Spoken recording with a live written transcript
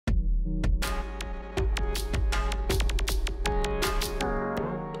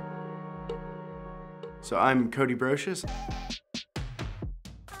So I'm Cody.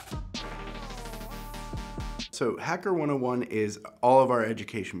 So Hacker 101 is all of our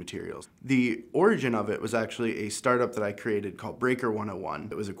education materials. The origin of it was actually a startup that I created called Breaker 101.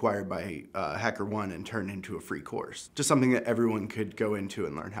 It was acquired by HackerOne and turned into a free course. Just something that everyone could go into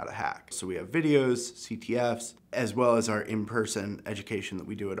and learn how to hack. So we have videos, CTFs, as well as our in-person education that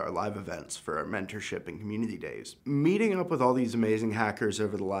we do at our live events for our mentorship and community days. Meeting up with all these amazing hackers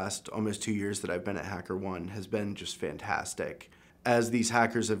over the last almost 2 years that I've been at HackerOne has been just fantastic. As these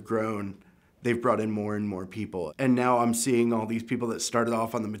hackers have grown, they've brought in more and more people. And now I'm seeing all these people that started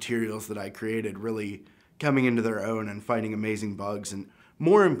off on the materials that I created really coming into their own and finding amazing bugs. And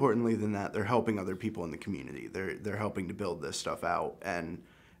more importantly than that, they're helping other people in the community. They're helping to build this stuff out and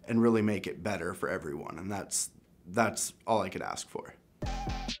really make it better for everyone. And that's all I could ask for.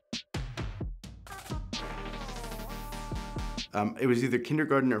 It was either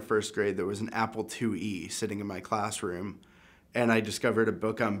kindergarten or first grade. There was an Apple IIe sitting in my classroom. And I discovered a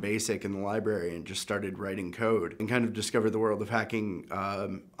book on BASIC in the library and just started writing code and kind of discovered the world of hacking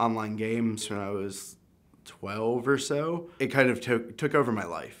online games when I was 12 or so. It kind of took over my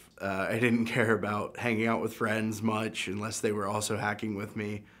life. I didn't care about hanging out with friends much unless they were also hacking with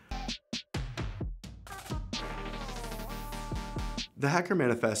me. The Hacker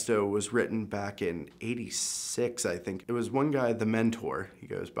Manifesto was written back in '86, I think. It was one guy, the mentor, he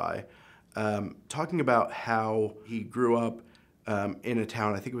goes by, talking about how he grew up in a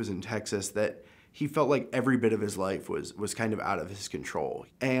town, I think it was in Texas, that he felt like every bit of his life was kind of out of his control.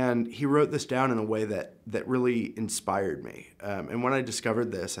 And he wrote this down in a way that really inspired me. And when I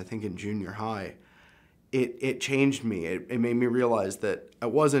discovered this, I think in junior high, it changed me. It made me realize that I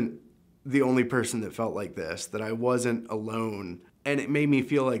wasn't the only person that felt like this, that I wasn't alone. And it made me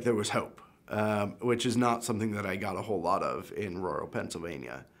feel like there was hope, which is not something that I got a whole lot of in rural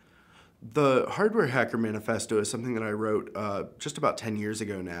Pennsylvania. The Hardware Hacker Manifesto is something that I wrote just about 10 years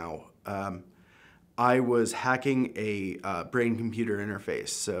ago now. I was hacking a brain-computer interface,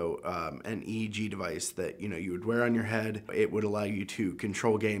 so an EEG device that you would wear on your head. It would allow you to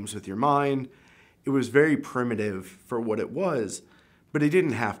control games with your mind. It was very primitive for what it was, but it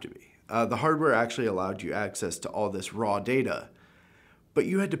didn't have to be. The hardware actually allowed you access to all this raw data, but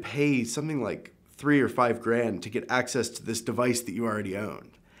you had to pay something like $3 or $5 grand to get access to this device that you already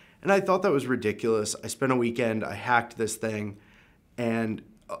owned. And I thought that was ridiculous. I spent a weekend, I hacked this thing, and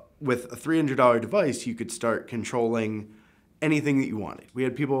with a $300 device, you could start controlling anything that you wanted. We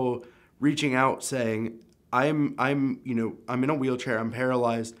had people reaching out saying, I'm in a wheelchair, I'm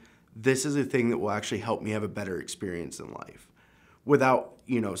paralyzed. This is a thing that will actually help me have a better experience in life without,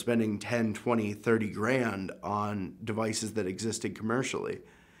 spending 10, 20, 30 grand on devices that existed commercially.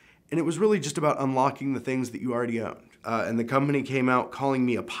 And it was really just about unlocking the things that you already owned. And the company came out calling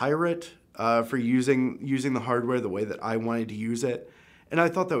me a pirate for using the hardware the way that I wanted to use it. And I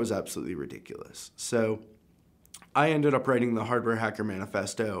thought that was absolutely ridiculous. So I ended up writing the Hardware Hacker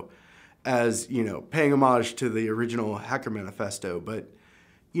Manifesto as, paying homage to the original Hacker Manifesto, but,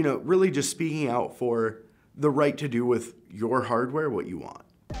 really just speaking out for the right to do with your hardware what you want.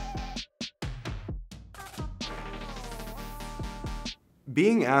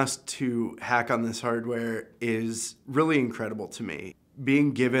 Being asked to hack on this hardware is really incredible to me.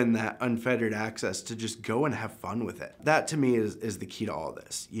 Being given that unfettered access to just go and have fun with it. That to me is the key to all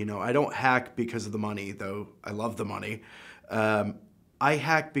this. I don't hack because of the money, though I love the money. I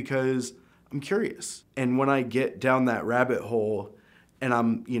hack because I'm curious. And when I get down that rabbit hole and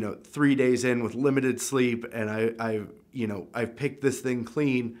I'm 3 days in with limited sleep and I've picked this thing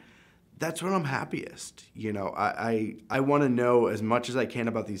clean, that's when I'm happiest. I want to know as much as I can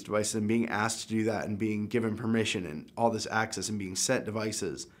about these devices, and being asked to do that and being given permission and all this access and being sent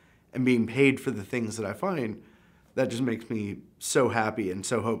devices and being paid for the things that I find, that just makes me so happy and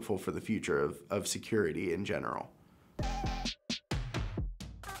so hopeful for the future of security in general.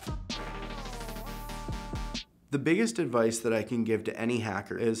 The biggest advice that I can give to any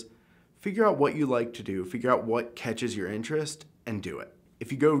hacker is figure out what you like to do, figure out what catches your interest, and do it.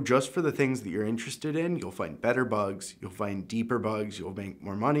 If you go just for the things that you're interested in, you'll find better bugs, you'll find deeper bugs, you'll make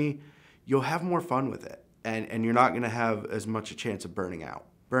more money, you'll have more fun with it, and you're not gonna have as much a chance of burning out.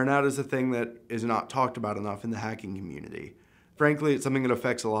 Burnout is a thing that is not talked about enough in the hacking community. Frankly, it's something that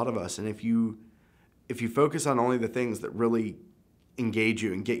affects a lot of us, and if you focus on only the things that really engage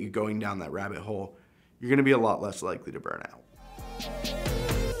you and get you going down that rabbit hole, you're gonna be a lot less likely to burn out.